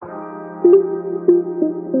Hi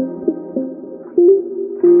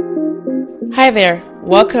there,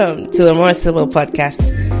 welcome to the More Sibyl Podcast.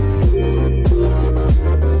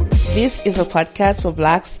 This is a podcast for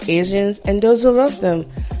Blacks, Asians, and those who love them.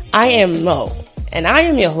 I am Mo, and I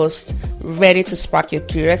am your host, ready to spark your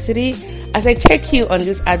curiosity as I take you on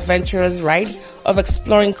this adventurous ride of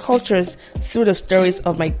exploring cultures through the stories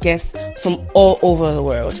of my guests from all over the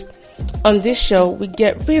world. On this show, we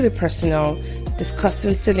get really personal,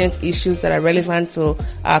 discussing salient issues that are relevant to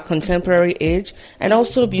our contemporary age and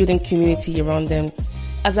also building community around them.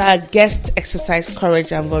 As our guests exercise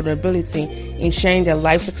courage and vulnerability in sharing their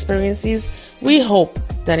life's experiences, we hope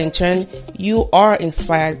that in turn you are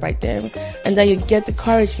inspired by them and that you get the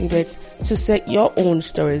courage needed to set your own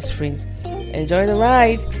stories free. Enjoy the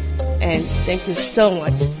ride, and thank you so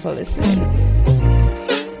much for listening.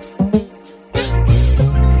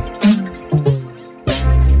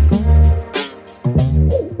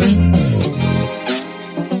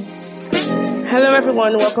 Hello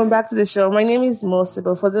everyone, welcome back to the show. My name is More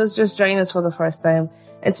Sibyl, for those just joining us for the first time.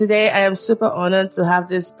 And today I am super honored to have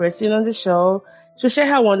this person on the show to share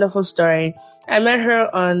her wonderful story. I met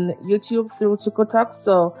her on YouTube through TikTok,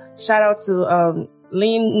 so shout out to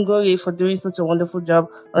Lynn Ngoyi for doing such a wonderful job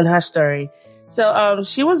on her story. So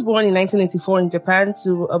she was born in 1984 in Japan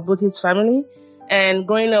to a Buddhist family, and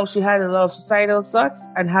growing up she had a lot of suicidal thoughts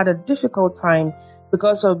and had a difficult time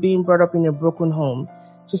because of being brought up in a broken home.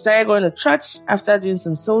 She started going to church after doing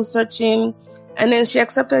some soul searching, and then she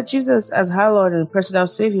accepted Jesus as her Lord and personal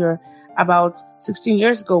Savior about 16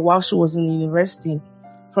 years ago while she was in university.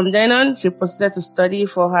 From then on, she proceeded to study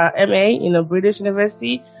for her MA in a British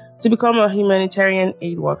university to become a humanitarian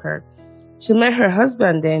aid worker. She met her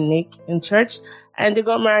husband then, Nick, in church, and they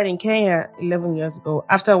got married in Kenya 11 years ago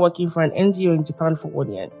after working for an NGO in Japan for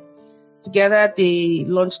 1 year. Together, they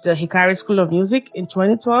launched the Hikari School of Music in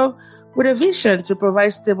 2012 with a vision to provide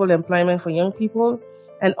stable employment for young people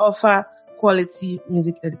and offer quality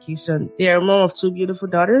music education. They are a mom of 2 beautiful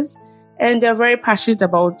daughters, and they're very passionate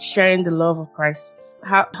about sharing the love of Christ.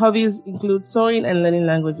 Her hobbies include sewing and learning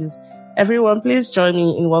languages. Everyone, please join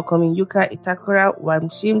me in welcoming Yuka Itakura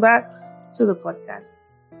Mwashimba to the podcast.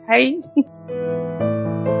 Hi.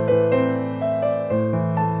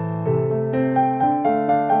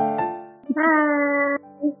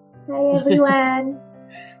 Hi everyone.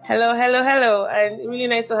 Hello. And really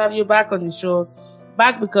nice to have you back on the show.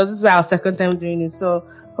 Back because this is our second time doing it. So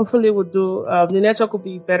hopefully we'll do, the network will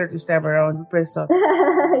be better this time around. We pray so.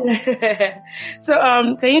 So,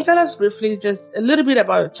 can you tell us briefly just a little bit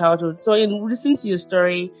about your childhood? So in listening to your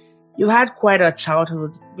story, you had quite a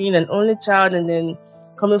childhood, being an only child and then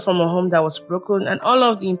coming from a home that was broken and all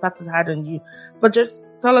of the impact it had on you. But just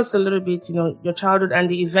tell us a little bit, your childhood and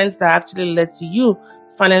the events that actually led to you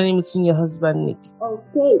finally meeting your husband, Nick.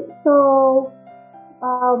 Okay, so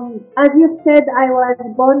as you said, I was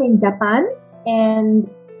born in Japan, and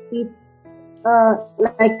it's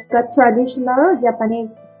like a traditional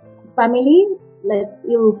Japanese family. Like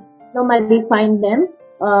you normally find them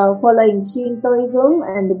following Shintoism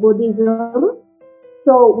and Buddhism.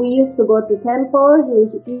 So we used to go to temples, we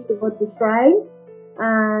used to go to shrines,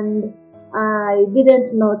 and I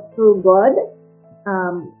didn't know true God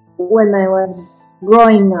when I was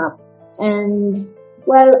growing up. And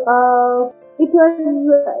well, it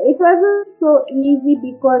wasn't so easy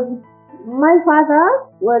because my father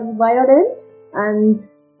was violent, and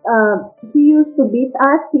he used to beat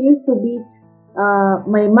us. He used to beat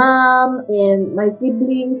my mom and my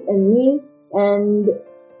siblings and me, and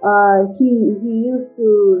he used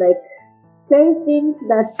to like say things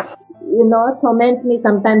that torment me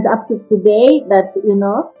sometimes up to today, that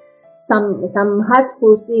some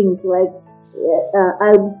hurtful things, like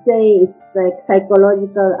I would say it's like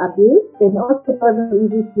psychological abuse. And also it wasn't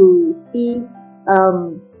easy to see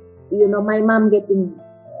my mom getting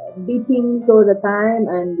beatings all the time,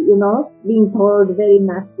 and being told very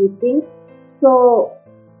nasty things. So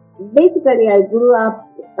basically I grew up,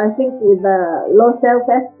 I think, with a low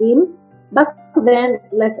self-esteem. Back then,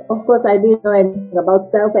 like, of course, I didn't know anything about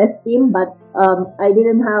self-esteem, but I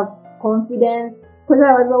didn't have confidence, because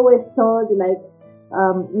I was always told, like,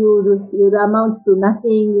 you amount to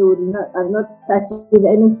nothing, you would not achieve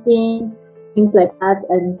anything, things like that.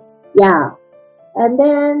 And yeah, and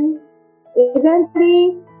then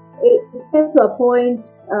eventually it came to a point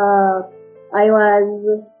I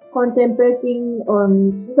was contemplating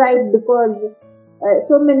on suicide, because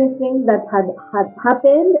so many things that had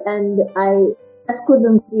happened, and I just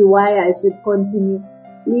couldn't see why I should continue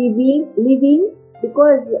living,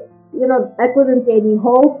 because I couldn't see any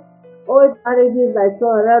hope. all marriages I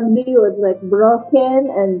saw around me was like broken,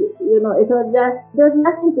 and it was just, there's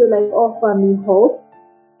nothing to like offer me hope.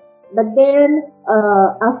 But then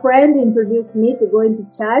a friend introduced me to going to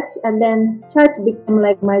church, and then church became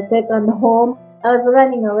like my second home. I was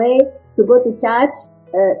running away to go to church,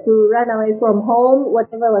 to run away from home,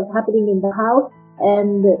 whatever was happening in the house.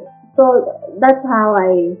 And so that's how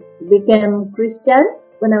I became Christian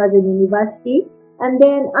when I was in university. And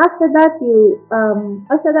then after that,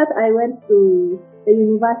 I went to the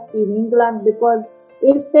university in England, because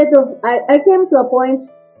I came to a point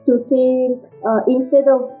to think, instead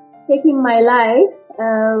of taking my life,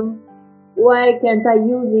 why can't I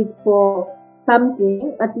use it for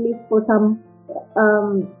something, at least for some,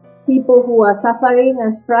 people who are suffering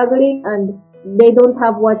and struggling, and they don't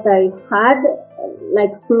have what I had,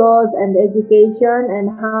 like clothes and education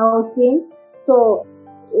and housing. So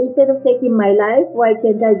instead of taking my life, why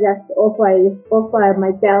can't I just offer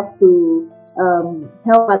myself to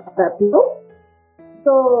help other people?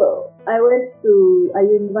 So I went to a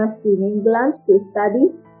university in England to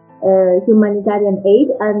study humanitarian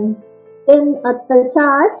aid, and then at the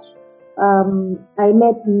church, I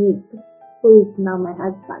met Nick, who is now my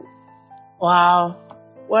husband. Wow,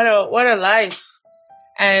 what a life!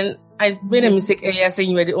 And I made a mistake earlier saying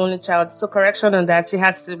you were the only child. So correction on that, she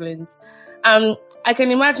had siblings. I can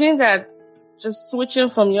imagine that just switching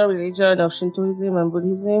from your religion of Shintoism and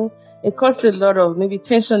Buddhism, it caused a lot of maybe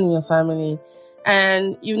tension in your family.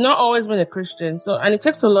 And you've not always been a Christian. And it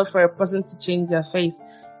takes a lot for a person to change their faith.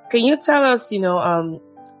 Can you tell us,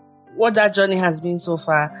 what that journey has been so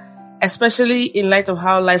far, especially in light of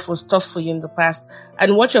how life was tough for you in the past,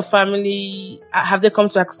 and what your family, have they come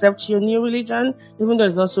to accept your new religion, even though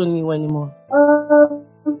it's not so new anymore?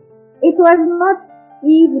 It was not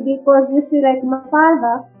easy, because you see, like, my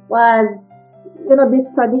father was,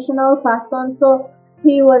 this traditional person, so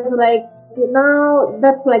he was like, now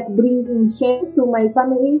that's like bringing shame to my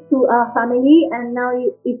family, to our family, and now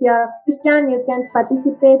if you're a Christian, you can't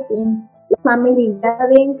participate in family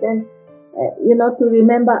gatherings and, to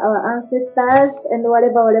remember our ancestors and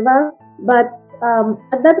whatever. But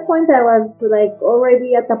at that point, I was like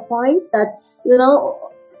already at a point that,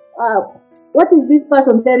 what is this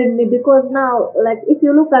person telling me? Because now, like, if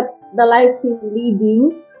you look at the life he's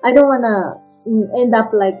leading, I don't want to end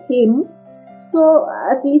up like him. So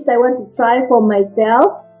at least I want to try for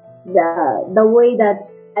myself the way that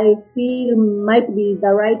I feel might be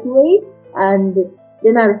the right way, and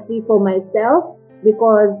then I'll see for myself,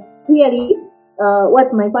 because clearly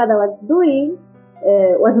what my father was doing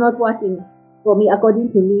was not working for me,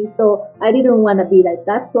 according to me. So I didn't want to be like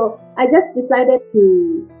that. So I just decided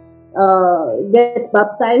to get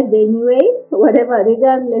baptized anyway, whatever,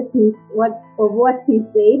 regardless of what he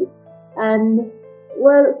said. And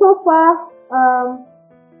well, so far,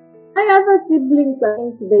 my other siblings, I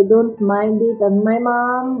think they don't mind it, and my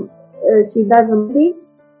mom, she doesn't mind it,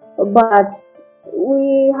 but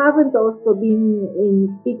we haven't also been in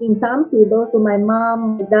speaking terms with also my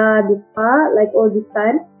mom, my dad, this far, like all this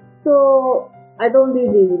time. So I don't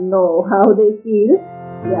really know how they feel.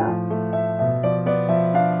 Yeah.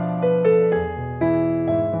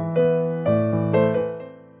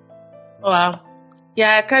 Wow.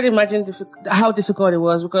 Yeah, I can't imagine how difficult it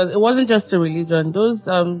was, because it wasn't just a religion.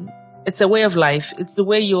 It's a way of life. It's the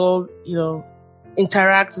way you all,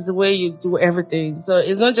 interact. It's the way you do everything. So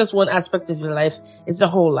it's not just one aspect of your life. It's a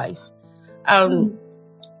whole life. I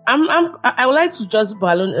would like to just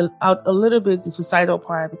balloon out a little bit the suicidal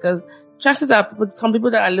part, because chances are some people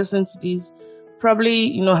that are listening to this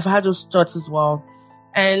probably, have had those thoughts as well.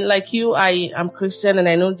 And like you, I am Christian, and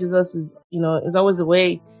I know Jesus is, is always the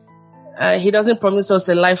way. He doesn't promise us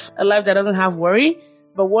a life that doesn't have worry,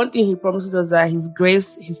 but one thing he promises us, that his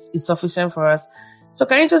grace is sufficient for us. So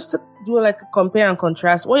can you just do like a compare and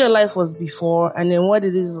contrast what your life was before and then what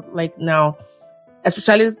it is like now,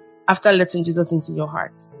 especially after letting Jesus into your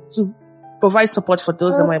heart, to provide support for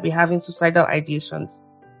those that might be having suicidal ideations?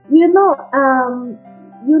 It's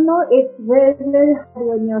very, very hard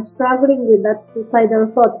when you're struggling with that suicidal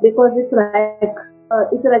thought, because it's like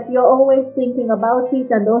you're always thinking about it,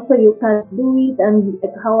 and also you can't do it, and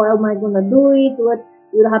like, how am I gonna do it? What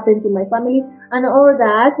will happen to my family and all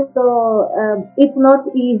that? So it's not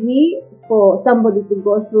easy for somebody to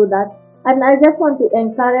go through that. And I just want to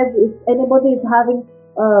encourage, if anybody is having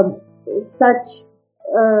such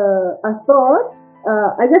a thought,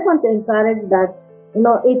 I just want to encourage that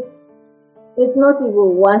it's not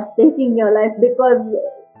even worth taking your life, because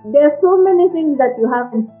there are so many things that you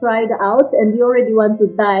haven't tried out, and you already want to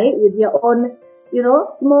die with your own,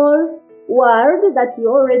 small world that you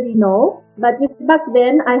already know. But you see, back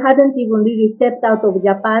then, I hadn't even really stepped out of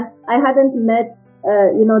Japan. I hadn't met,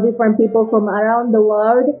 different people from around the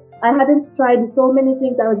world. I hadn't tried so many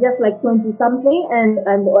things. I was just like 20 something and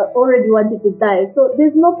already wanted to die. So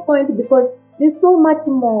there's no point because there's so much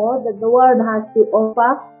more that the world has to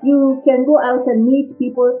offer. You can go out and meet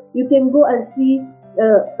people. You can go and see,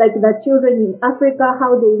 like the children in Africa,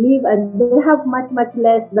 how they live, and they have much, much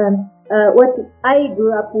less than, what I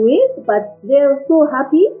grew up with, but they're so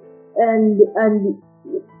happy. And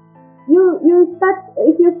you start,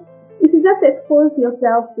 if you just expose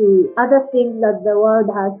yourself to other things that the world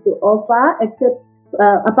has to offer, except,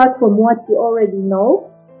 apart from what you already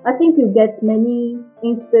know, I think you get many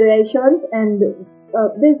inspirations, and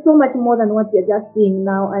there's so much more than what you're just seeing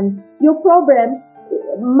now. And your problem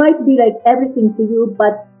might be like everything to you,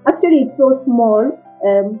 but actually it's so small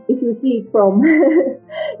if you see it from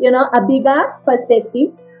a bigger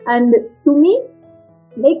perspective. And to me,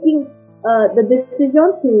 making the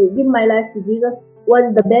decision to give my life to Jesus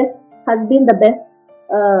has been the best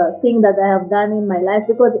thing that I have done in my life,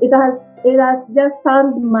 because it has just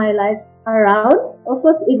turned my life around. Of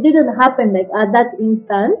course, it didn't happen like at that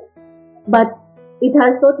instant, but it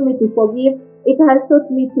has taught me to forgive. It has taught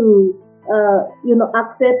me to,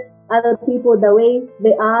 accept other people the way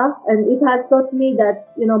they are. And it has taught me that,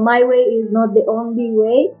 my way is not the only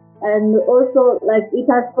way. And also, like, it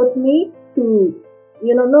has taught me to,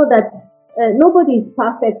 know that nobody is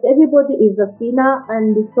perfect. Everybody is a sinner.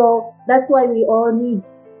 And so that's why we all need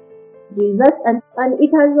Jesus. And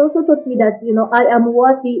it has also taught me that, I am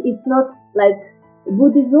worthy. It's not like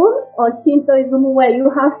Buddhism or Shintoism where you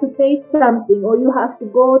have to pay something or you have to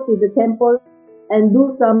go to the temple and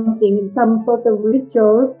do something, some sort of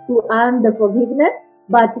rituals to earn the forgiveness.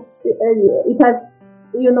 But it has,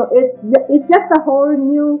 it's just a whole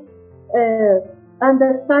new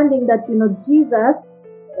understanding that, Jesus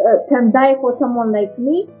can die for someone like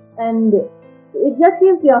me. And it just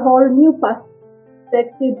gives you a whole new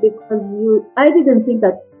perspective, because I didn't think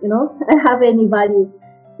that, I have any value.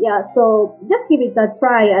 Yeah, so just give it a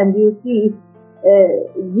try and you see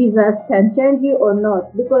if Jesus can change you or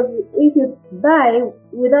not. Because if you die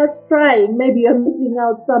without trying, maybe you're missing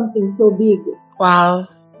out something so big. Wow.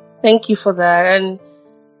 Thank you for that. And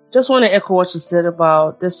just want to echo what you said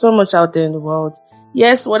about there's so much out there in the world.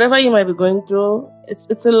 Yes, whatever you might be going through,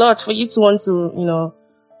 it's a lot for you to want to,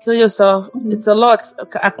 kill yourself. Mm-hmm. It's a lot.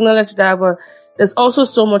 Acknowledge that, but there's also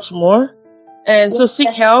so much more. And so seek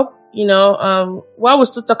help. While we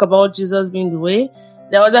still talk about Jesus being the way,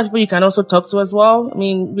 there are other people you can also talk to as well. I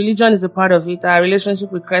mean, religion is a part of it. Our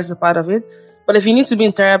relationship with Christ is a part of it. But if you need to be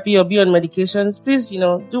in therapy or be on medications, please,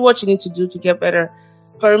 do what you need to do to get better.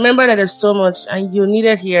 But remember that there's so much, and you're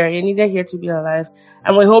needed here. You're needed here to be alive.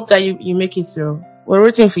 And we hope that you make it through. We're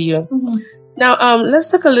rooting for you. Mm-hmm. Now, let's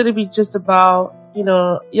talk a little bit just about,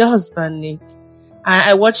 your husband, Nick.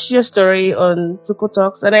 I watched your story on Tuko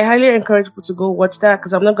Talks, and I highly encourage people to go watch that,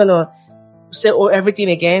 because I'm not going to say everything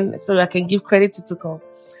again, so I can give credit to Tuko.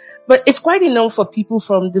 But it's quite enough for people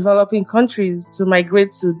from developing countries to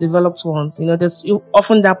migrate to developed ones. There's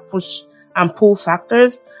often that push and pull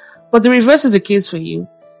factors, but the reverse is the case for you.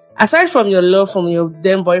 Aside from your love from your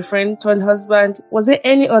then boyfriend turned husband, was there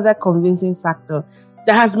any other convincing factor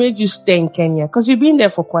that has made you stay in Kenya? Because you've been there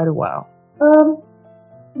for quite a while.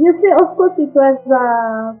 You see, of course, it was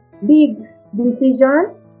a big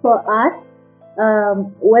decision for us,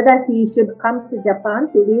 whether he should come to Japan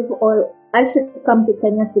to live or I should come to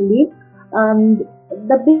Kenya to live.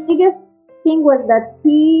 The biggest thing was that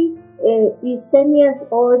he is 10 years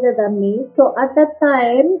older than me. So at that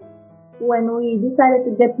time, when we decided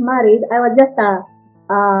to get married, I was just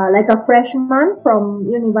like a freshman from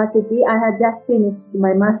university. I had just finished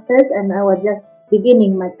my master's and I was just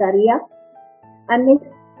beginning my career. And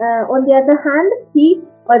on the other hand, he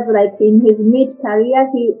was like in his mid-career.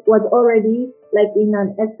 He was already like in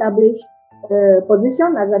an established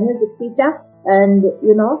position as a music teacher, and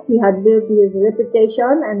he had built his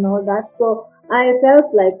reputation and all that. So I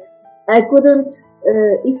felt like I couldn't,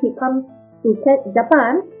 if he comes to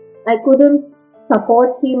Japan, I couldn't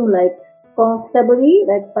support him like comfortably,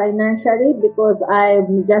 like financially, because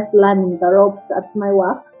I'm just learning the ropes at my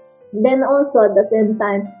work. Then also at the same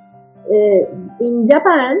time, in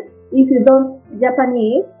Japan, if you don't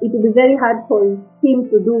Japanese, it will be very hard for him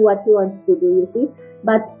to do what he wants to do, you see.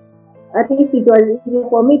 But at least it was easy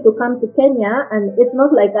for me to come to Kenya, and it's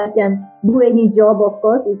not like I can do any job, of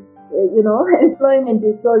course. It's, employment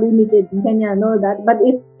is so limited in Kenya and all that. But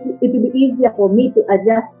it will be easier for me to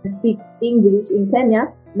adjust and speak English in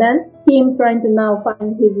Kenya than him trying to now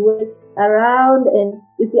find his way around, and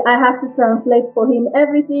you see, I have to translate for him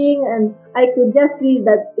everything, and I could just see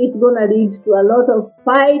that it's gonna lead to a lot of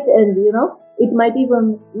fight, and it might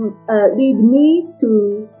even lead me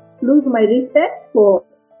to lose my respect for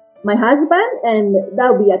my husband, and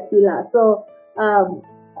that would be a killer. So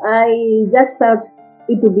I just felt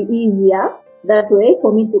it would be easier that way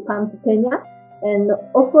for me to come to Kenya. And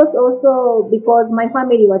of course also because my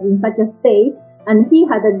family was in such a state, and he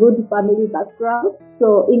had a good family background.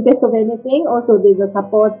 So in case of anything, also there's a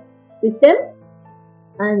support system.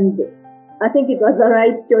 And I think it was the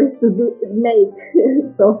right choice to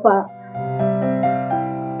make so far.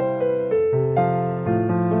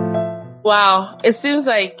 Wow. It seems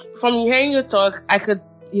like from hearing you talk, I could,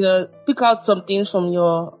 pick out some things from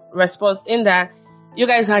your response in that you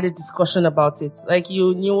guys had a discussion about it. Like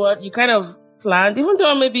you knew what you kind of planned, even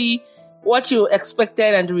though maybe what you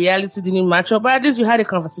expected and the reality didn't match up, but at least you had a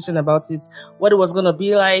conversation about it, what it was going to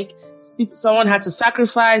be like. Someone had to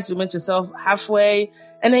sacrifice, you met yourself halfway,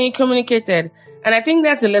 and then you communicated. And I think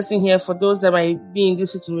that's a lesson here for those that might be in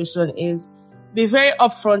this situation is be very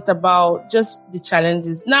upfront about just the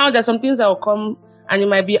challenges. Now, there's some things that will come and it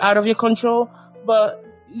might be out of your control, but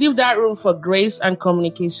leave that room for grace and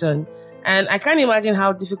communication. And I can't imagine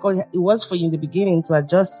how difficult it was for you in the beginning to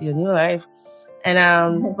adjust to your new life.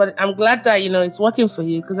 And, but I'm glad that, it's working for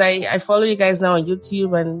you because I follow you guys now on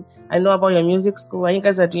YouTube and I know about your music school and you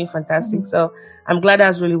guys are doing fantastic. So I'm glad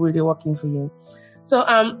that's really, really working for you. So,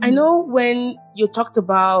 I know when you talked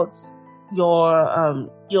about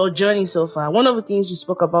your journey so far, one of the things you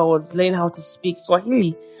spoke about was learning how to speak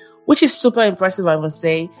Swahili, which is super impressive, I must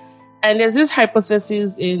say. And there's this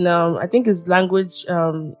hypothesis in, I think it's language,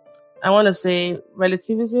 I want to say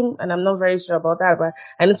relativism, and I'm not very sure about that, but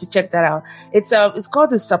I need to check that out. It's called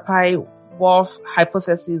the Sapai-Whorf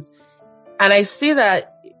hypothesis. And I see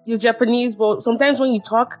that you're Japanese, but sometimes when you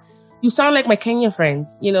talk, you sound like my Kenyan friends,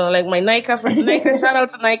 like my Nika friend, shout out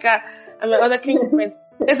to Nika and my other Kenyan friends.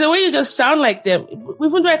 It's the way you just sound like them.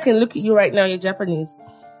 Even though I can look at you right now, you're Japanese.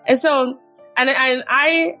 And so, and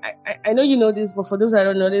I know you know this, but for those that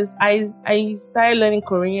don't know this, I started learning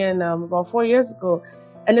Korean, about 4 years ago.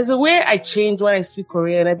 And there's a way I changed when I speak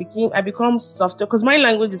Korean. I become softer because my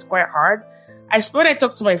language is quite hard. When I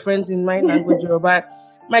talk to my friends in my language, but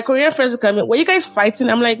my Korean friends will come in, were you guys fighting?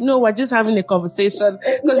 I'm like, no, we're just having a conversation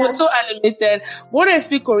because we're so animated. When I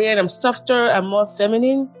speak Korean, I'm softer, I'm more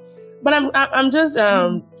feminine. But I'm just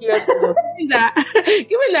curious to know,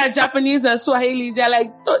 given that Japanese and Swahili, they're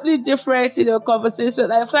like totally different,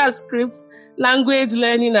 conversation. I've had scripts, language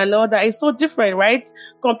learning and all that. It's so different, right?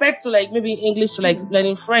 Compared to like maybe English to like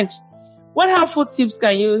learning French. What helpful tips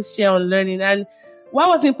can you share on learning? And why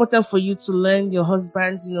was it important for you to learn your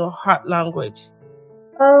husband's, heart language?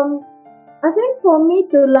 I think for me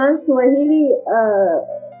to learn Swahili,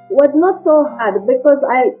 was not so hard because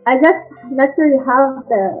I just naturally have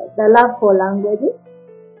the love for languages.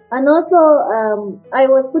 And also, I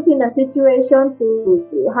was put in a situation to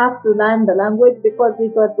have to learn the language because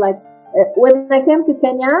it was like, when I came to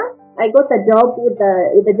Kenya, I got a job with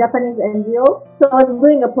the Japanese NGO. So I was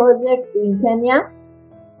doing a project in Kenya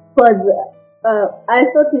because,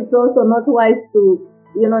 I thought it's also not wise to,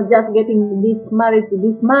 just getting married to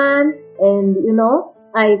this man and,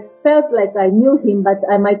 I felt like I knew him, but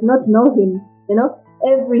I might not know him,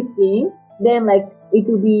 everything. Then like it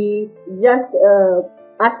would be just,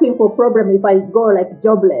 asking for problem if I go like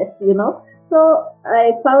jobless, So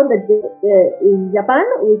I found a job in Japan,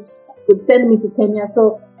 which could send me to Kenya.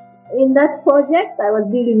 So in that project, I was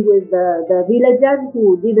dealing with the villagers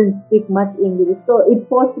who didn't speak much English. So it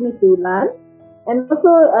forced me to learn. And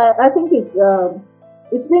also, I think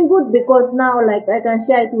it's been good because now like I can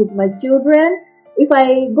share it with my children. If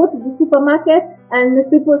I go to the supermarket and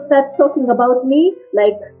people start talking about me,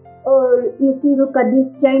 like, oh, you see, look at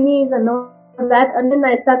this Chinese and all that, and then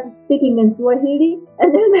I start speaking in Swahili,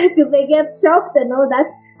 and then like, they get shocked and all that,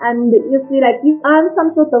 and you see, like, you earn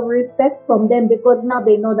some sort of respect from them because now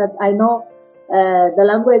they know that I know the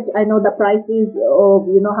language, I know the prices of,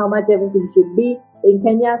 how much everything should be in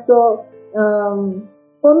Kenya. So,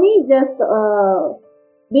 for me, just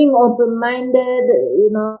being open-minded,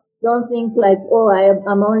 don't think like, oh,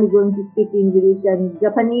 I'm only going to speak English and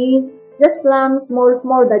Japanese. Just learn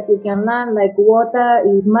small that you can learn, like water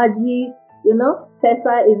is maji,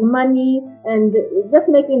 pesa is money, and just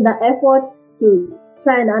making the effort to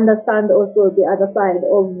try and understand also the other side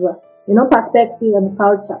of, perspective and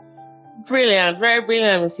culture. Brilliant. Very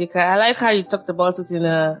brilliant, Ms. Yuka. I like how you talked about it in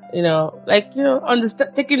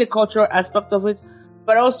taking the cultural aspect of it,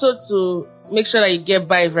 but also to make sure that you get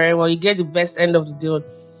by very well, you get the best end of the deal.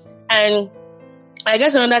 And I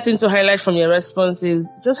guess another thing to highlight from your response is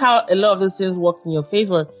just how a lot of those things worked in your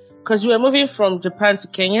favor. Because you were moving from Japan to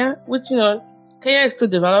Kenya, which, Kenya is still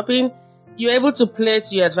developing. You're able to play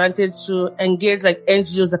to your advantage to engage like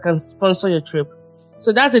NGOs that can sponsor your trip.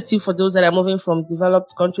 So that's a tip for those that are moving from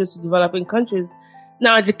developed countries to developing countries.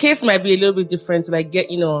 Now, the case might be a little bit different to like get,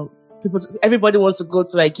 everybody wants to go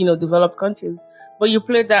to like, developed countries, but you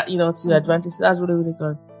played that, to your advantage. So that's really, really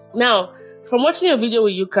good. Now, from watching your video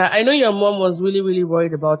with Yuka, I know your mom was really, really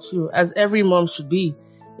worried about you, as every mom should be.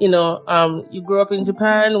 You grew up in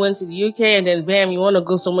Japan, went to the UK, and then bam, you want to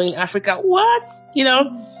go somewhere in Africa. What?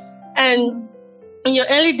 And in your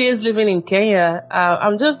early days living in Kenya,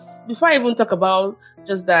 before I even talk about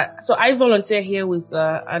just that, so I volunteer here with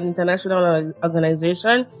an international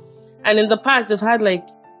organization. And in the past, they've had like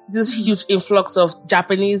this huge influx of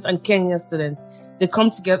Japanese and Kenyan students. They come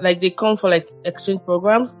together, like they come for like exchange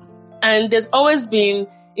programs. And there's always been,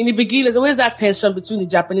 in the beginning, there's always that tension between the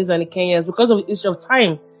Japanese and the Kenyans because of the issue of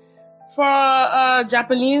time. For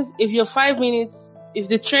Japanese, if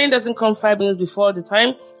the train doesn't come 5 minutes before the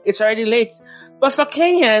time, it's already late. But for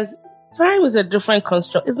Kenyans, time is a different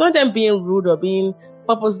construct. It's not them being rude or being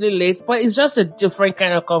purposely late, but it's just a different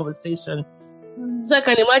kind of conversation. So I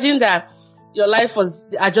can imagine that your life was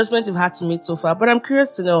the adjustment you've had to make so far. But I'm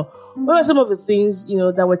curious to know, what are some of the things,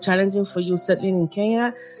 that were challenging for you settling in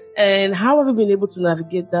Kenya? And how have you been able to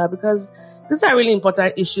navigate that? Because these are really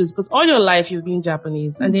important issues, because all your life you've been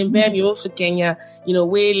Japanese, and then bam, you moved to Kenya,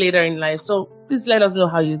 way later in life. So please let us know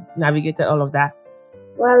how you navigated all of that.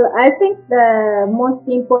 Well, I think the most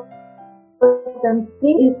important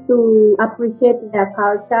thing is to appreciate their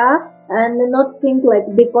culture and not think like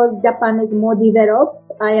because Japan is more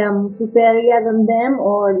developed, I am superior than them,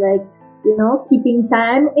 or like, keeping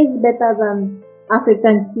time is better than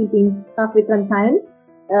keeping African time.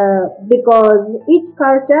 Because each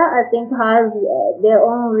culture, I think, has their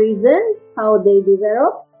own reason how they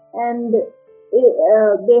develop, and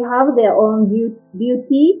they have their own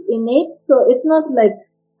beauty in it. So it's not like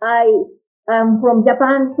I am from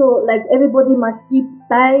Japan, so like everybody must keep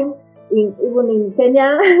time. Even in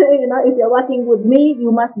Kenya, if you're working with me,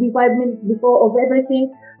 you must be 5 minutes before of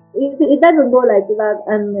everything. You see, it doesn't go like that,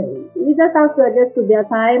 and you just have to adjust to their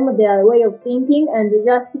time, their way of thinking, and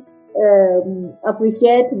just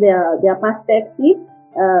appreciate their perspective,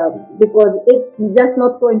 because it's just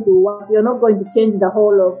not going to work. You're not going to change the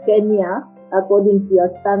whole of Kenya according to your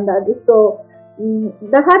standards. So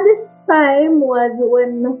the hardest time was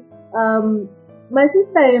when my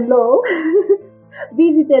sister-in-law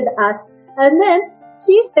visited us, and then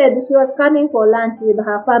she said she was coming for lunch with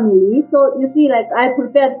her family. So you see, like I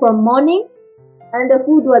prepared from morning, and the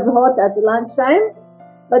food was hot at lunchtime.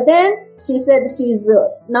 But then she said she's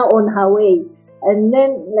now on her way. And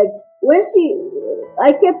then like when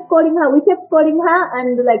I kept calling her, we kept calling her,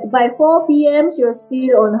 and like by 4 p.m. she was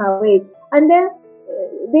still on her way. And then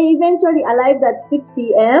they eventually arrived at 6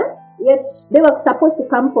 p.m. Yet they were supposed to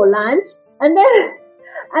come for lunch. And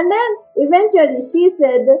then eventually she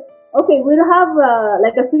said, okay, we'll have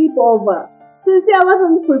like a sleepover. So you see, I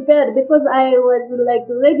wasn't prepared because I was like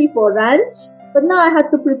ready for lunch. But now I had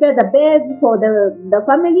to prepare the beds for the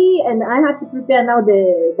family, and I had to prepare now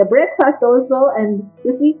the breakfast also. And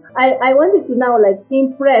you see, I wanted to now like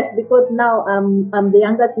impress, because now I'm the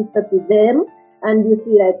younger sister to them. And you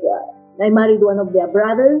see, like, I married one of their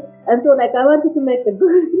brothers. And so like I wanted to make a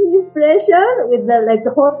good impression with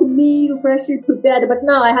the hot meal freshly prepared. But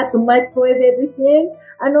now I had to microwave everything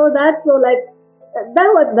and all that. So like that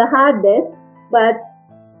was the hardest, but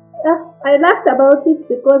I laughed about it,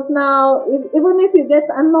 because now, even if you get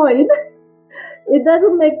annoyed, it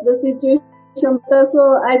doesn't make the situation better.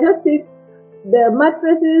 So I just fixed the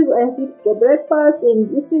mattresses, I fixed the breakfast,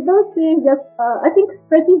 and you see, those things just, I think,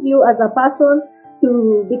 stretches you as a person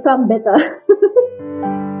to become better.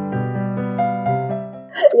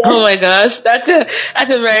 Yeah. Oh my gosh, that's a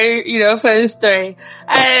very, funny story.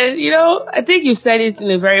 And, I think you said it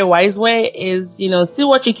in a very wise way, is, see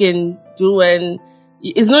what you can do, and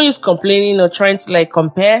it's no use complaining or trying to like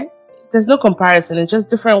compare. There's no comparison. It's just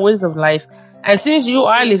different ways of life. And since you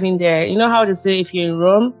are living there, you know how they say, if you're in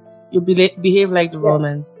Rome, you behave like the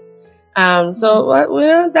Romans.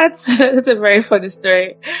 So, that's a very funny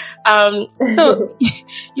story. So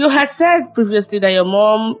you had said previously that your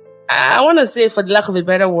mom, I want to say, for the lack of a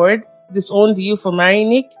better word, disowned you for marrying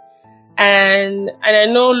Nick. And I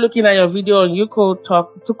know, looking at your video on Yuko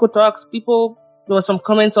Talks, there were some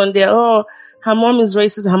comments on there, oh, her mom is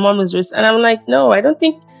racist. And I'm like, no, I don't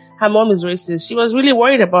think her mom is racist. She was really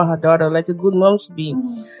worried about her daughter, like a good mom should be.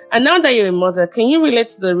 Mm-hmm. And now that you're a mother, can you relate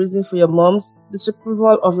to the reason for your mom's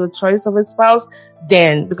disapproval of your choice of a spouse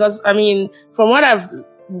then? Because, I mean, from what as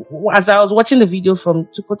I was watching the video from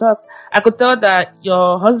Tuko Talks, I could tell that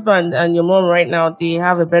your husband and your mom right now, they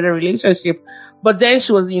have a better relationship. But then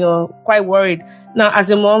she was, quite worried. Now,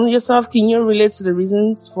 as a mom yourself, can you relate to the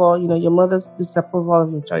reasons for, your mother's disapproval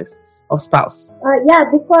of your choice of spouse? Yeah,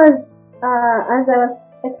 because as I was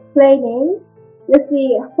explaining, you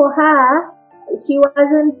see, for her, she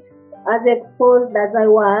wasn't as exposed as I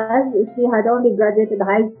was. She had only graduated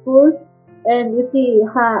high school. And you see,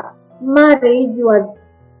 her marriage was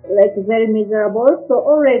like very miserable. So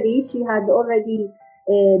already, she had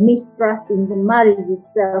mistrust in the marriage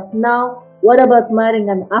itself. Now, what about marrying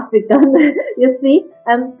an African? You see?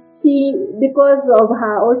 And she, because of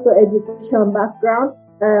her also education background,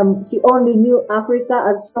 she only knew Africa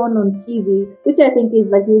as shown on TV, which I think is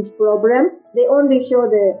a huge problem. They only show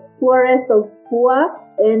the poorest of poor,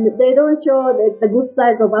 and they don't show the good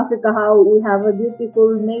sides of Africa, how we have a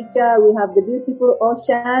beautiful nature, we have the beautiful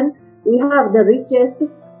ocean, we have the richest,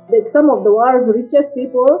 some of the world's richest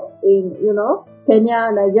people in,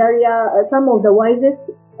 Kenya, Nigeria, some of the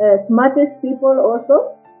wisest, smartest people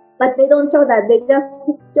also. But they don't show that. They just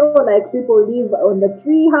show like people live on the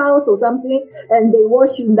tree house or something, and they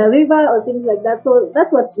wash in the river or things like that. So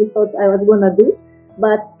that's what she thought I was gonna do.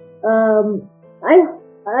 But I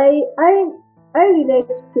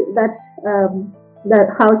relate to that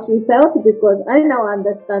how she felt, because I now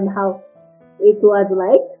understand how it was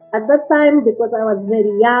like at that time, because I was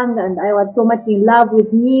very young and I was so much in love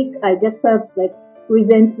with Nick. I just felt like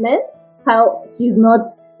resentment, how she's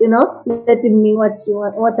not, letting me what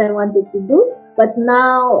I wanted to do. But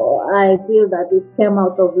now I feel that it came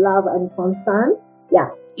out of love and concern. Yeah.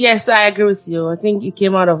 Yes, I agree with you. I think it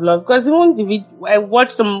came out of love, because even I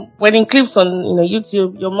watched some wedding clips on,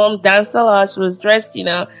 YouTube. Your mom danced a lot. She was dressed,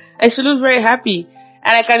 and she looked very happy.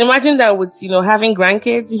 And I can imagine that with, having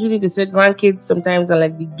grandkids. Usually they say grandkids sometimes are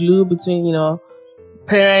like the glue between,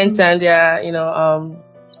 parents and their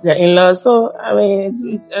in-laws. So, I mean,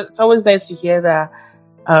 it's always nice to hear that,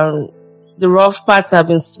 the rough parts have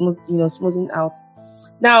been smoothing out.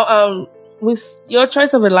 Now, with your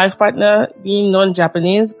choice of a life partner being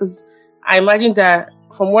non-Japanese, because I imagine that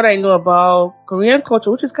from what I know about Korean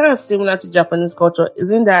culture, which is kind of similar to Japanese culture,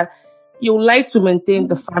 isn't that you like to maintain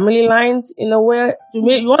the family lines in a way.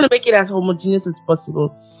 You want to make it as homogeneous as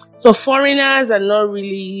possible. So foreigners are not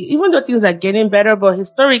really, even though things are getting better, but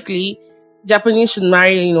historically, Japanese should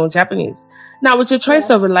marry, Japanese. Now, with your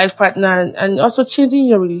choice of a life partner and also changing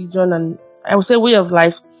your religion and I would say way of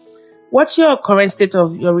life, what's your current state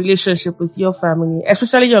of your relationship with your family,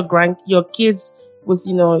 especially your kids with,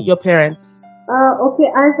 your parents?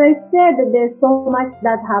 Okay, as I said, there's so much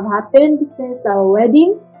that have happened since our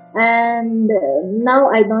wedding, and now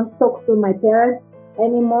I don't talk to my parents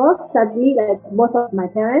anymore, sadly, like both of my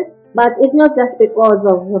parents. But it's not just because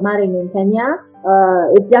of marrying in Kenya.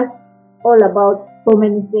 It's just all about so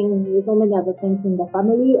many things, so many other things in the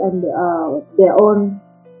family and their own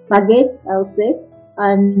baggage, I would say.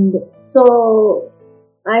 And so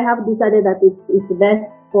I have decided that it's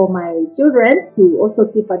best for my children to also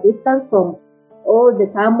keep a distance from all the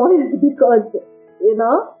turmoil because,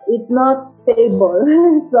 it's not stable.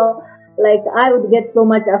 So, like, I would get so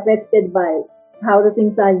much affected by how the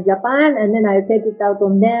things are in Japan, and then I take it out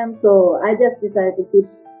on them. So I just decided to keep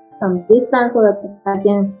some distance so that I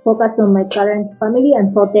can focus on my current family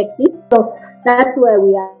and protect it. So that's where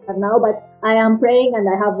we are now. But I am praying and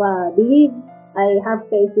I have belief. I have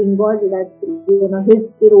faith in God that,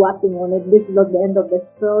 He's still working on it. This is not the end of the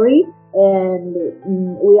story. And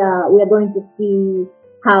we are going to see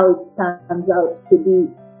how it turns out to be.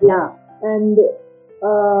 Yeah. And,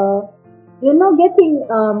 getting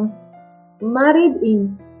married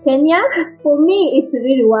in Kenya, for me, it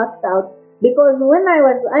really worked out. Because when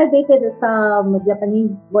I dated some Japanese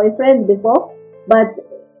boyfriend before, but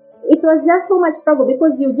it was just so much trouble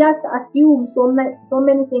because you just assume so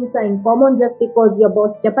many things are in common just because you're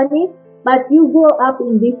both Japanese, but you grow up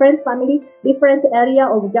in different family, different area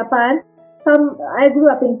of Japan. I grew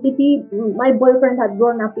up in city. My boyfriend had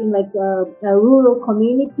grown up in like a rural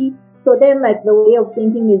community. So then like the way of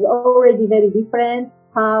thinking is already very different.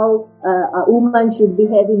 How a woman should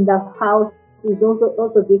behave in the house is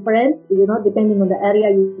also different, depending on the area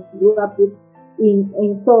you grew up with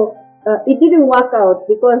so it didn't work out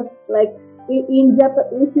because like in Japan,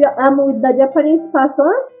 if you are with the Japanese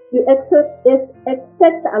person, you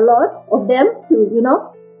expect a lot of them to,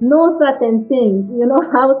 know certain things,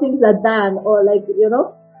 how things are done or like,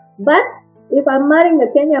 but if I'm marrying a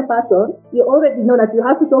Kenyan person, you already know that you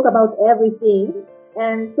have to talk about everything.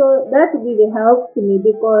 And so that really helps me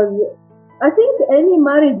because I think any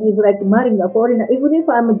marriage is like marrying a foreigner. Even if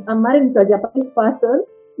I'm marrying to a Japanese person,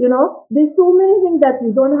 there's so many things that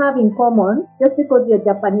you don't have in common just because you're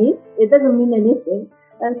Japanese. It doesn't mean anything.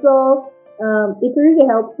 And so, it really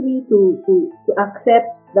helps me to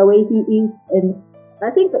accept the way he is. And I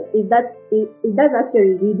think it does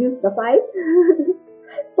actually reduce the fight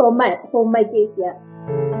for my case, yeah.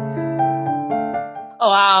 Oh,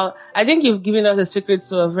 wow. I think you've given us a secret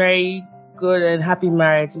to a very good and happy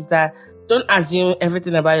marriage is that don't assume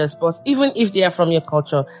everything about your spouse, even if they are from your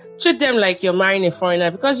culture. Treat them like you're marrying a foreigner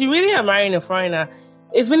because you really are marrying a foreigner.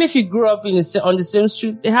 Even if you grew up on the same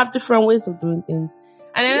street, they have different ways of doing things.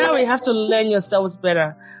 And then now you have to learn yourselves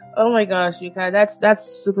better. Oh my gosh, Yuka, that's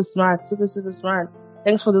super smart, super, super smart.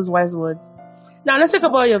 Thanks for those wise words. Now let's talk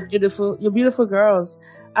about your beautiful girls.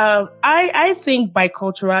 I think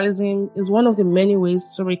biculturalism is one of the many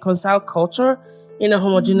ways to reconcile culture in a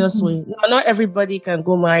homogeneous way. Now, not everybody can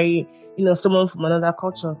go marry, someone from another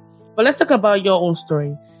culture. But let's talk about your own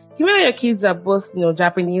story. Given that your kids are both,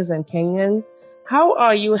 Japanese and Kenyans, how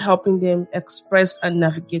are you helping them express and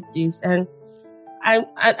navigate this? And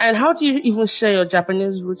how do you even share your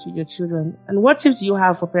Japanese roots with your children? And what tips do you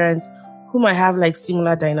have for parents who might have like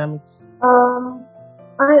similar dynamics?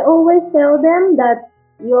 I always tell them that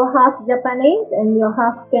you're half Japanese and you're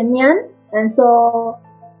half Kenyan, and so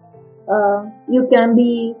you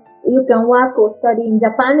can work or study in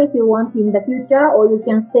Japan if you want in the future, or you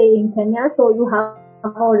can stay in Kenya. So you have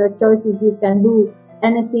all the choices. You can do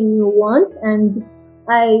anything you want, and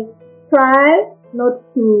I try not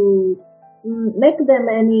to make them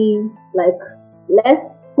any like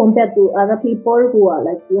less compared to other people who are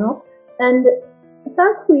like and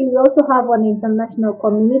thankfully, we also have an international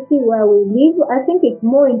community where we live. I think it's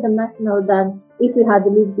more international than if we had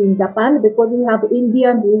lived in Japan because we have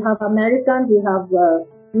Indians, we have Americans, we have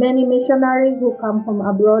many missionaries who come from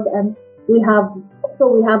abroad, and we have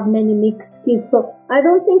many mixed kids. So I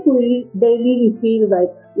don't think they really feel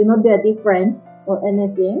like, they're different or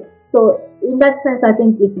anything. So in that sense, I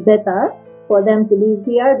think it's better for them to live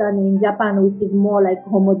here than in Japan, which is more like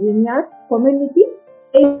homogeneous community.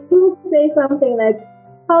 If you say something like,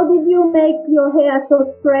 how did you make your hair so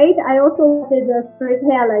straight? I also wanted a straight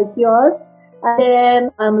hair like yours. And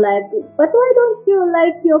then I'm like, but why don't you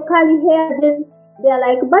like your curly hair? Then they're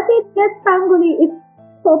like, but it gets tangly. It's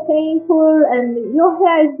so painful and your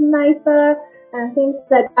hair is nicer and things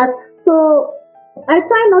like that. So I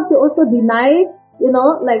try not to also deny,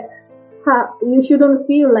 you shouldn't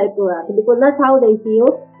feel like that because that's how they feel.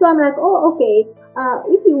 So I'm like, oh, okay.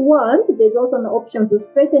 If you want, there's also an option to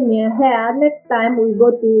straighten your hair. Next time we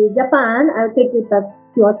go to Japan, I'll take you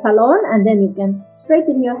to a salon and then you can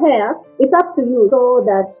straighten your hair. It's up to you. So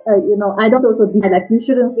that, I don't also deny that you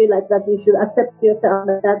shouldn't feel like that. You should accept yourself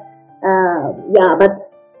like that. But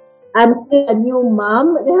I'm still a new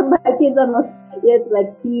mom. My kids are not yet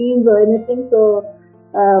like teens or anything. So,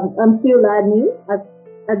 I'm still learning at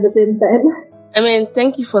the same time. I mean,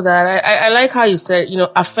 thank you for that. I like how you said,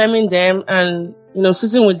 affirming them and,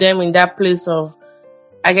 sitting with them in that place of,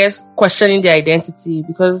 I guess, questioning their identity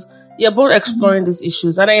because you're both exploring these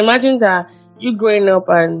issues. And I imagine that you growing up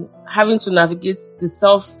and having to navigate the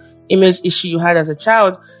self-image issue you had as a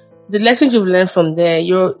child, the lessons you've learned from there,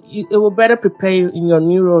 it will better prepare you in your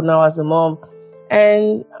new role now as a mom.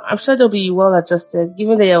 And I'm sure they'll be well adjusted,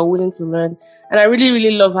 given that you're willing to learn. And I really,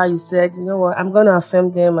 really love how you said, you know what, I'm going to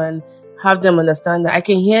affirm them and have them understand that I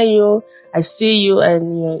can hear you, I see you,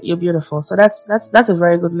 and you're beautiful. So that's a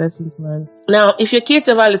very good lesson to learn. Now, if your kids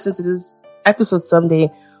ever listen to this episode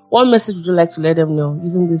someday, what message would you like to let them know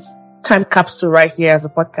using this time capsule right here as a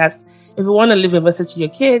podcast? If you want to leave a message to your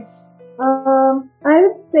kids. I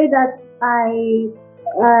would say that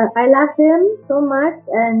I love them so much,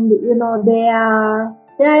 and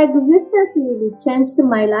their existence really changed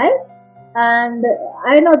my life. And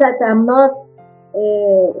I know that I'm not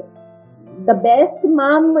the best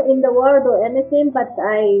mom in the world or anything, but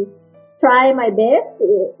I try my best.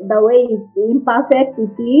 The way it's imperfect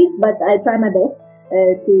it is, but I try my best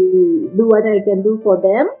to do what I can do for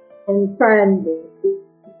them and try and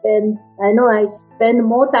I spend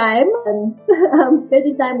more time and I'm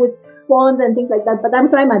spending time with phones and things like that, but I'm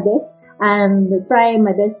trying my best and trying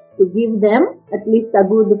my best to give them at least a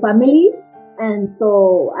good family. And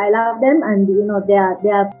so I love them, and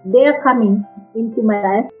their coming into my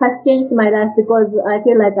life has changed my life because I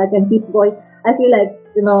feel like I can keep going. I feel like,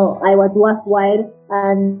 I was worthwhile,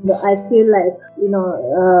 and I feel like,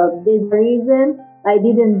 there's a reason I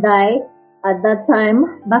didn't die at that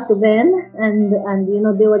time back then, and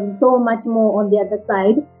there was so much more on the other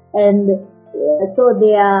side, and so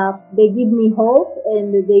they give me hope,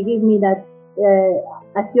 and they give me that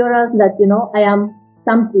assurance that I am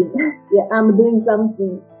something. Yeah, I'm doing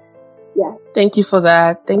something. Yeah. Thank you for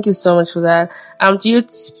that. Thank you so much for that. Do you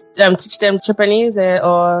teach them Japanese,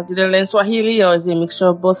 or do they learn Swahili, or is it a mixture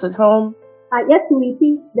of both at home? Yes, we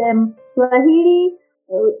teach them Swahili.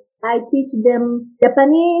 I teach them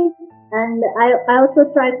Japanese, and I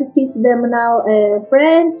also try to teach them now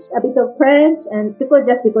French, a bit of French, and because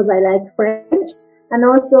I like French, and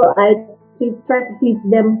also I started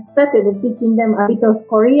teaching them a bit of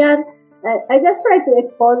Korean. I just try to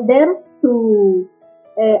expose them to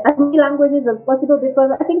as many languages as possible,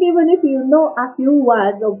 because I think even if you know a few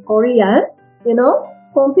words of Korean,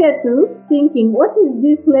 compared to thinking, what is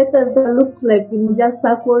this letters that looks like, just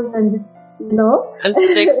circles and, and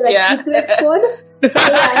sticks, like yeah. secret code.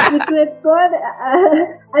 Yeah, secret code.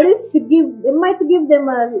 At least it might give them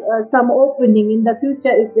some opening in the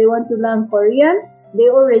future if they want to learn Korean. They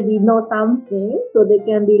already know something, so they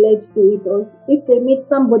can relate to it. Or if they meet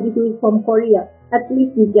somebody who is from Korea, at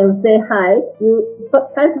least you can say hi. You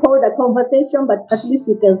can't hold a conversation, but at least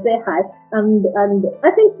you can say hi. And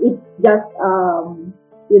I think it's just,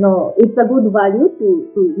 it's a good value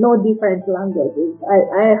to know different languages.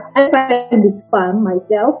 I find it fun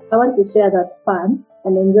myself. I want to share that fun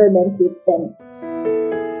and enjoyment with them.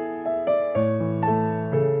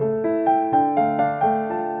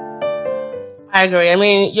 I agree. I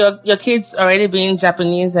mean, your kids already being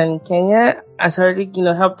Japanese and Kenya has already,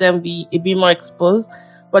 helped them be more exposed.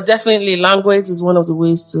 But definitely language is one of the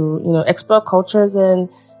ways to, explore cultures and,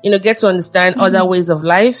 get to understand other ways of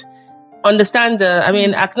life.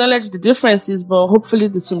 Acknowledge the differences, but hopefully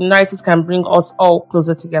the similarities can bring us all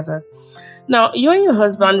closer together. Now, you and your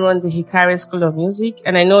husband run the Hikari School of Music,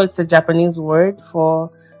 and I know it's a Japanese word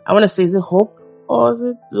for, I want to say, is it hope or is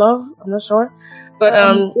it love? I'm not sure. But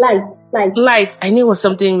light. I knew it was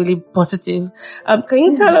something really positive. Can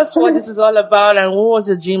you tell us what this is all about, and what was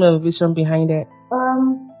your dream and vision behind it?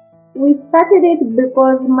 We started it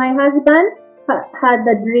because my husband had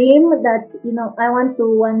the dream that I want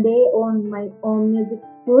to one day own my own music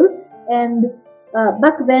school, and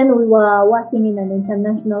back then we were working in an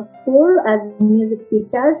international school as music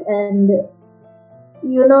teachers, and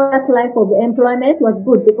that life of employment was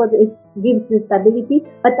good because it gives you stability,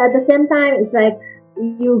 but at the same time it's like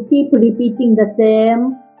you keep repeating the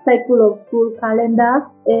same cycle of school calendar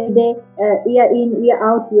every day, year in, year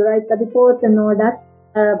out. You write the reports and all that.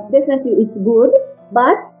 Definitely it's good,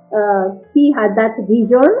 but he had that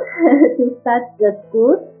vision to start the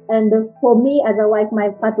school, and for me as a wife, my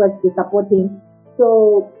part was to support him.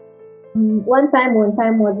 So one time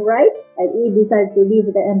was right, we decided to leave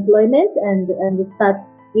the employment and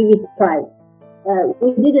give it a try.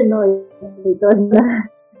 We didn't know if it was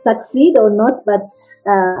succeed or not, but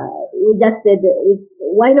we just said,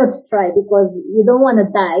 why not try? Because you don't want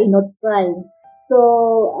to die not trying.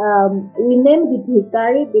 So we named it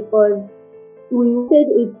Hikari because we wanted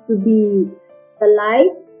it to be the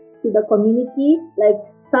light to the community, like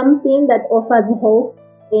something that offers hope,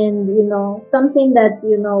 and something that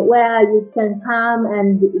where you can come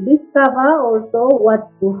and discover also what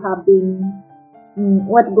you have been,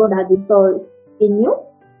 what God has installed in you.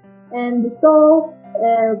 And so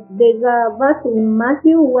there's a verse in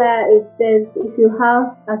Matthew where it says, if you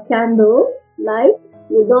have a candle light,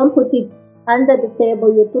 you don't put it under the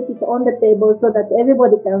table, you put it on the table so that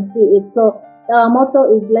everybody can see it. So our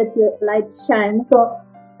motto is let your light shine. So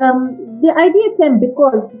the idea came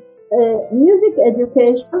because music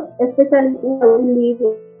education, especially where we live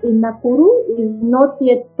in Nakuru, is not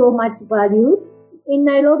yet so much valued. In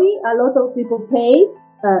Nairobi, a lot of people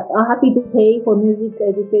are happy to pay for music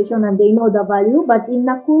education and they know the value. But in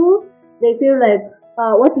Nakuru, they feel like,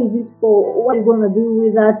 what is it for? What are you going to do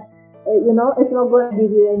with that? It's not going to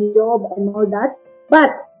give you any job and all that.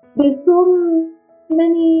 But there's so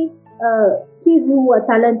many kids who are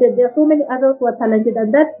talented. There are so many others who are talented,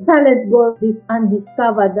 and that talent goes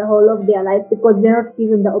undiscovered the whole of their life because they're not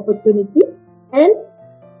given the opportunity. And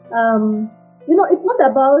it's not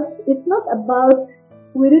about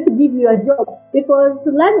we need to give you a job, because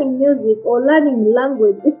learning music or learning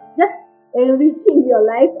language, it's just enriching your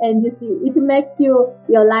life, and you see, it makes your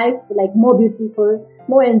life like more beautiful,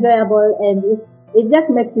 more enjoyable, and it just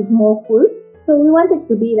makes it more full. So we want it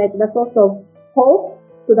to be like the source of hope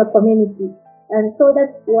to the community. And so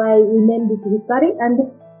that's why we named it Hikari.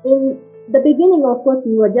 And in the beginning, of course,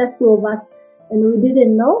 we were just two of us and we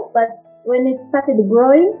didn't know, but when it started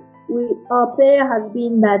growing, our prayer has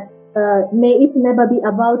been that may it never be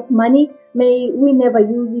about money. May we never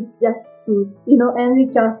use it just to,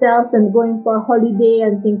 enrich ourselves and going for a holiday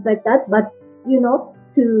and things like that, but,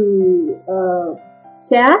 to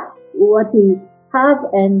share what we have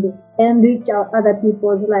and enrich our other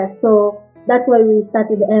people's lives. So that's why we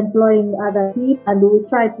started employing other people, and we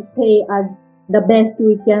try to pay as the best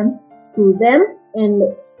we can to them and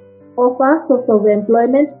offer source of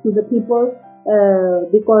employment to the people,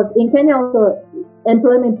 because in Kenya also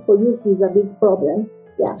employment for youth is a big problem.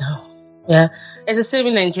 Yeah. Yeah. It's the same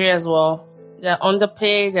in Nigeria as well. They're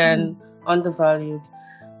underpaid and undervalued.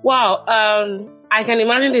 Wow. I can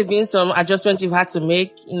imagine there being some adjustments you've had to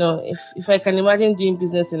make. If I can imagine doing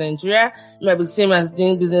business in Nigeria, it might be the same as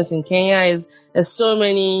doing business in Kenya. There's so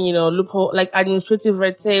many, loophole, like administrative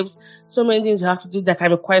red tapes, so many things you have to do that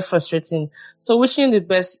can be quite frustrating. So wishing you the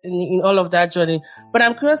best in all of that journey. But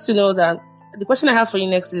I'm curious to know that the question I have for you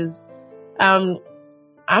next is, I'm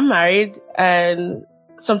married, and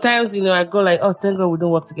sometimes, I go like, oh, thank God we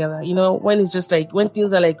don't work together. When it's just like, when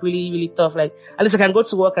things are like really, really tough, like at least I can go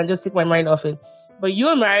to work and just take my mind off it. But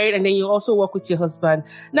you're married and then you also work with your husband.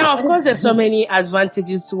 Now, of course, there's so many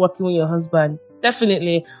advantages to working with your husband.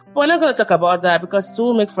 Definitely. But we're not going to talk about that because it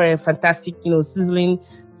will make for a fantastic, sizzling,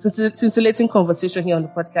 scintillating conversation here on the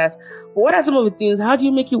podcast. But what are some of the things? How do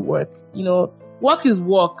you make it work? Work is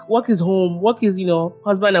work. Work is home. Work is,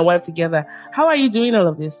 husband and wife together. How are you doing all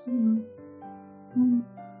of this?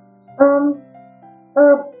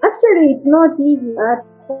 Actually, it's not easy at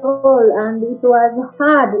all, and it was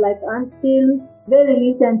hard, until very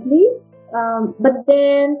recently. But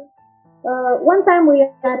then, one time we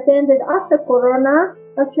attended after Corona.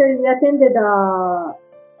 Actually, we attended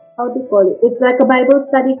how do you call it? It's like a Bible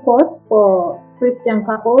study course for Christian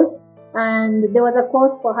couples, and there was a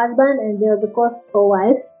course for husband and there was a course for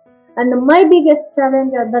wives. And my biggest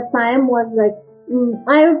challenge at that time was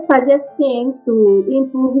I would suggest things to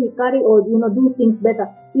improve hikari or, do things better.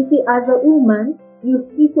 You see, as a woman, you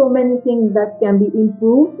see so many things that can be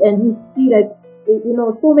improved, and you see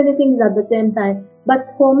so many things at the same time. But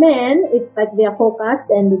for men, it's like they are focused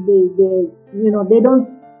and they don't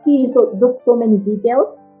see so many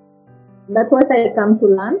details. That's what I come to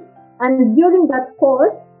learn. And during that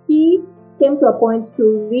course, he came to a point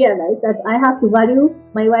to realize that I have to value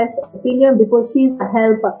my wife's opinion because she's a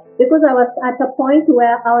helper. Because I was at a point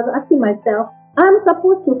where I was asking myself, I'm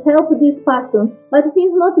supposed to help this person, but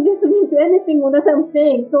he's not listening to anything that I'm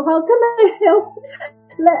saying. So how can I help?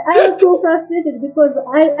 I was so frustrated because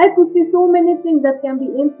I could see so many things that can be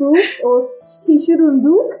improved or he shouldn't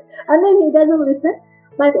do, and then he doesn't listen.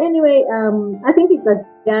 But anyway, I think it's a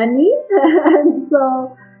journey. And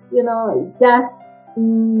so, just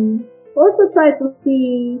also try to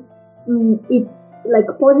see it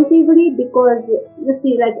positively, because you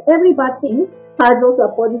see, every bad thing has also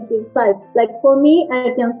a positive side. For me,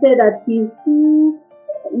 I can say that he's too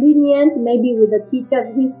lenient maybe with the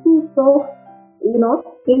teachers. He's too soft,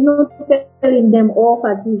 he's not telling them off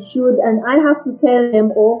as he should, and I have to tell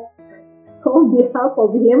them off on behalf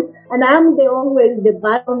of him, and I'm the always the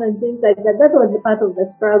baton and things like that. That was the part of the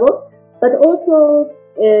struggle. But also,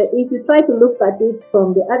 if you try to look at it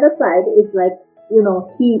from the other side, it's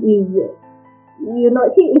he is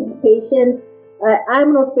patient.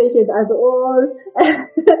 I'm not patient at all.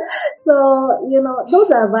 So, those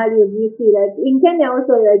are values you see. In Kenya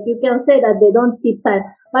also, you can say that they don't keep time.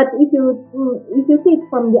 But if you see it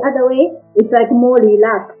from the other way, it's more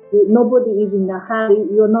relaxed. Nobody is in a hurry.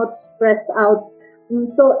 You're not stressed out.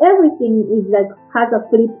 So everything is has a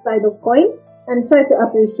flip side of coin, and try to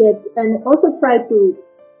appreciate, and also try to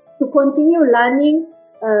continue learning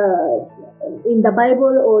in the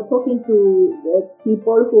Bible, or talking to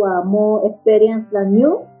people who are more experienced than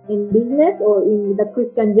you in business or in the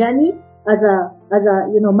Christian journey as a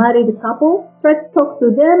married couple. Try to talk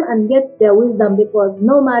to them and get their wisdom, because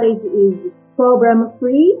no marriage is problem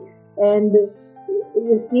free, and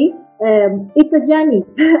you see, it's a journey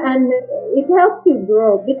and it helps you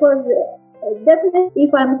grow, because definitely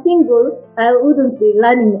if I'm single, I wouldn't be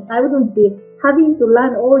having to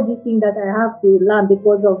learn all these things that I have to learn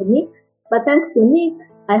because of Nick. But thanks to Nick,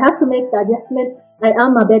 I have to make the adjustment. I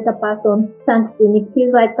am a better person thanks to Nick.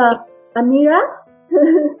 He's like a mirror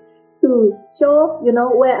to show,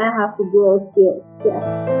 where I have to grow still. Yeah.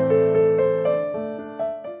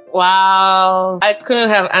 Wow. I couldn't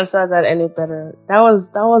have answered that any better. That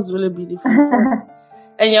was really beautiful.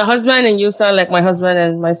 And your husband and you sound like my husband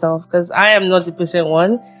and myself, because I am not the patient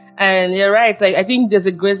one. And you're right. I think there's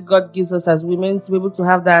a grace God gives us as women to be able to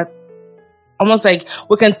have that, almost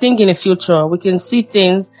we can think in the future. We can see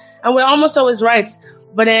things, and we're almost always right.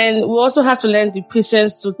 But then we also have to learn the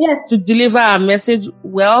patience Yes. to deliver our message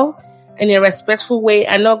well in a respectful way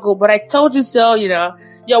and not go, but I told you so,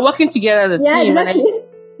 you're working together as a team. Exactly.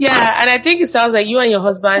 And I think it sounds like you and your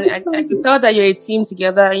husband, I can tell that you're a team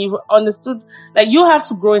together and you've understood, like, you have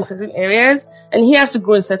to grow in certain areas and he has to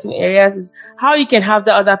grow in certain areas. Is how you can have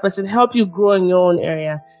the other person help you grow in your own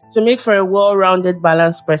area to make for a well-rounded,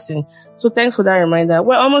 balanced person. So thanks for that reminder.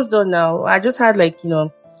 We're almost done now. I just had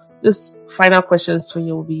this final questions for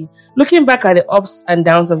you will be looking back at the ups and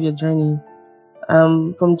downs of your journey.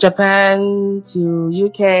 From Japan to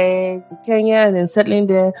UK to Kenya and then settling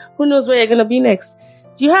there. Who knows where you're going to be next?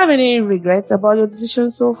 Do you have any regrets about your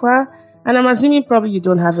decision so far? And I'm assuming probably you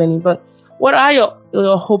don't have any, but what are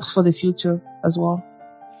your hopes for the future as well?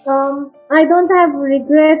 I don't have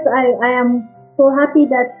regrets. I am so happy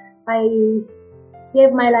that I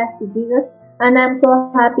gave my life to Jesus, and I'm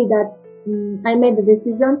so happy that I made the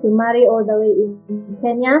decision to marry all the way in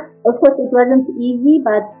Kenya. Of course, it wasn't easy,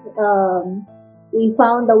 but we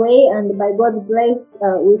found a way, and by God's grace,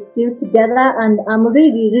 we're still together. And I'm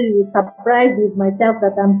really, really surprised with myself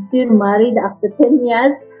that I'm still married after 10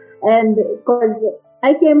 years. And because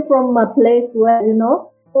I came from a place where,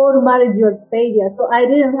 all marriage was failure. So I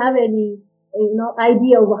didn't have any,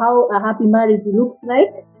 idea of how a happy marriage looks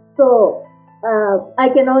like. So, I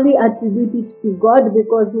can only attribute it to God,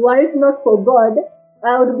 because were it not for God,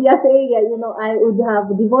 I would be a failure. I would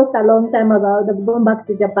have divorced a long time ago. I would have gone back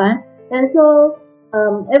to Japan. And so,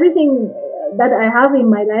 everything that I have in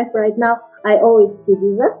my life right now, I owe it to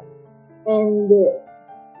Jesus. And,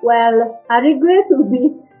 a regret would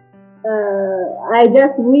be, I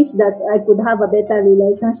just wish that I could have a better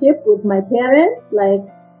relationship with my parents. Like,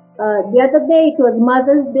 the other day it was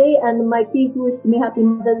Mother's Day and my kids wished me Happy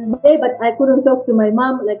Mother's Day, but I couldn't talk to my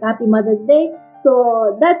mom like Happy Mother's Day.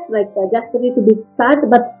 So that's just a little bit sad,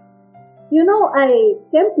 but I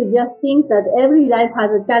came to just think that every life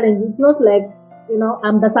has a challenge. It's not like,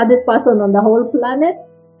 I'm the saddest person on the whole planet.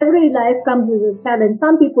 Every life comes with a challenge.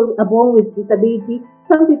 Some people are born with disability.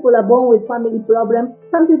 Some people are born with family problems.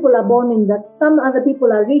 Some people are born some other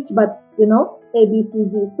people are rich, but, A, B, C,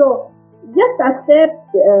 D. So just accept,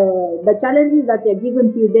 the challenges that are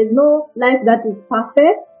given to you. There's no life that is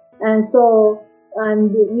perfect. And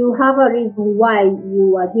you have a reason why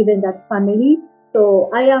you are given that family. So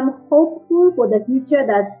I am hopeful for the future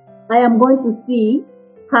that I am going to see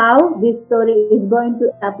how this story is going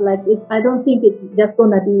to act like. I don't think it's just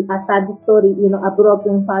going to be a sad story, a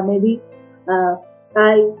broken family.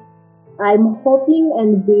 I'm hoping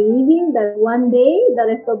and believing that one day the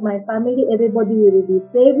rest of my family, everybody will be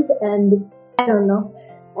saved, and I don't know.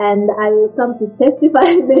 And I will come to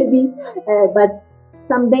testify maybe, but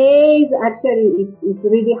some days, actually, it's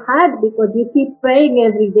really hard because you keep praying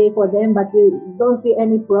every day for them, but you don't see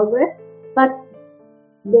any progress. But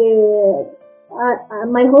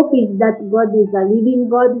my hope is that God is a living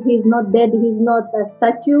God. He's not dead. He's not a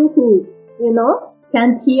statue who,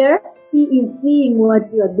 can't hear. He is seeing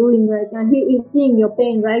what you are doing right now. He is seeing your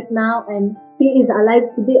pain right now, and He is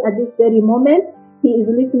alive today at this very moment. He is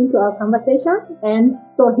listening to our conversation, and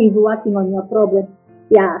so He's working on your problem.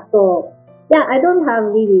 I don't have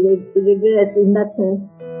really regrets in that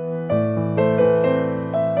sense.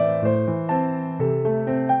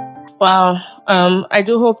 Wow. I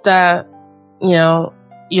do hope that,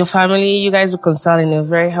 your family, you guys reconcile in a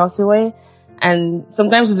very healthy way. And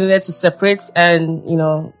sometimes it's needed to separate and,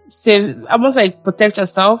 save, almost like protect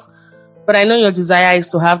yourself. But I know your desire is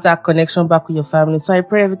to have that connection back with your family. So I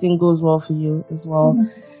pray everything goes well for you as well.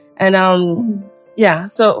 Mm-hmm.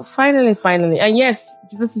 And, so finally, and yes,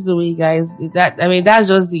 Jesus is the way, guys. That's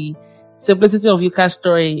just the simplicity of Yuka's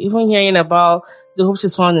story. Even hearing about the hope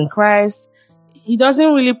she's found in Christ, He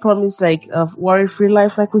doesn't really promise like a worry-free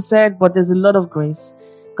life, like we said, but there's a lot of grace.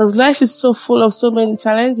 Because life is so full of so many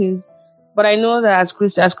challenges. But I know that as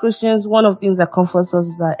Christians, one of the things that comforts us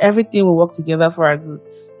is that everything will work together for our good.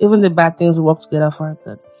 Even the bad things will work together for our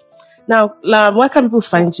good. Now, where can people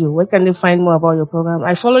find you? Where can they find more about your program?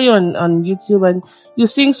 I follow you on YouTube, and you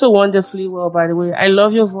sing so wonderfully well, by the way. I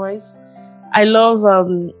love your voice. I love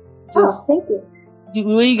thank you. The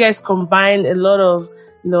way you guys combine a lot of,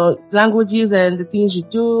 languages and the things you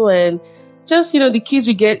do, and just, the kids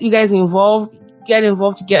you guys get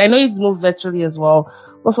involved together. I know it's moved virtually as well.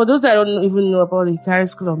 But for those that don't even know about the Italian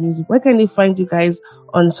School of Music, where can they find you guys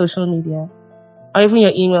on social media? Or even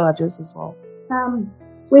your email address as well?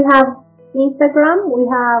 We have Instagram, we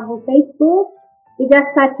have Facebook. You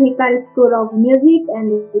just search Hikari School of Music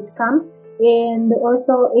and it comes. And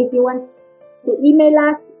also, if you want to email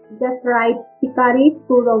us, just write Hikari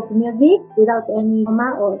School of Music without any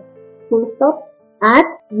comma or full stop at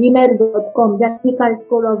gmail.com. Technical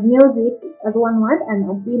School of Music as one word and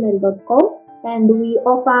at gmail.com. And we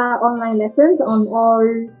offer online lessons on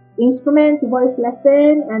all instruments, voice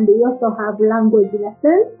lesson, and we also have language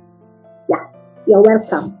lessons. Yeah, you're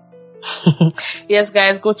welcome. Yes,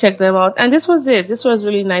 guys, go check them out. And this was it. This was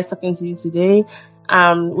really nice talking to you today.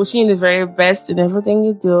 Wishing you the very best in everything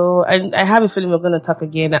you do. And I have a feeling we're going to talk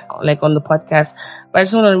again, like on the podcast. But I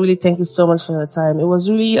just want to really thank you so much for your time. It was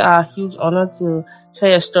really a huge honor to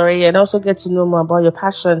share your story and also get to know more about your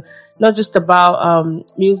passion, not just about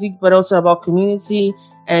music, but also about community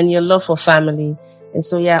and your love for family. And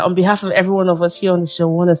so, yeah, on behalf of every one of us here on the show,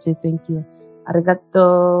 I want to say thank you.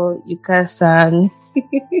 Arigato, Yuka-san.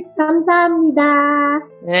 감사합니다.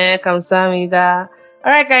 Yeah, 감사합니다.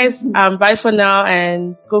 All right, guys. Bye for now,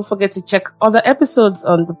 and don't forget to check other episodes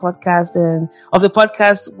on the podcast and of the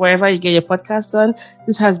podcast wherever you get your podcast on.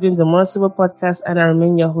 This has been the More Sibyl Podcast, and I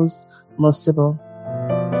remain your host, More Sibyl.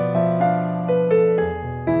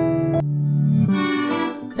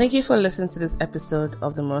 Thank you for listening to this episode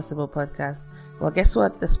of the More Sibyl Podcast. Well, guess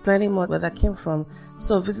what? There's plenty more where that came from.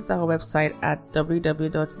 So visit our website at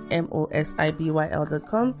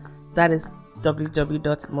www.mosibyl.com. That is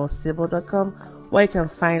www.moresibyl.com, where you can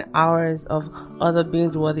find hours of other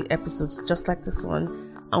binge-worthy episodes just like this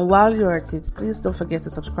one. And while you're at it, please don't forget to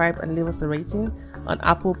subscribe and leave us a rating on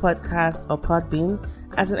Apple Podcasts or Podbean,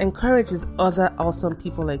 as it encourages other awesome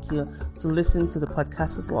people like you to listen to the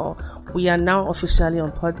podcast as well. We are now officially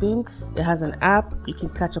on Podbean. It has an app. You can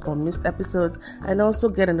catch up on missed episodes and also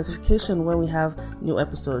get a notification when we have new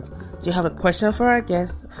episodes. Do you have a question for our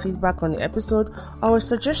guest, feedback on the episode, or a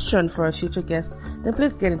suggestion for a future guest? Then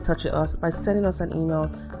please get in touch with us by sending us an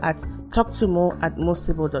email at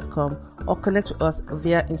talktomo@moresibyl.com or connect with us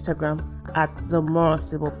via Instagram at the More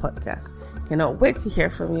Sibyl Podcast. Cannot wait to hear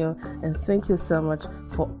from you, and thank you so much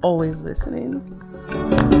for always listening.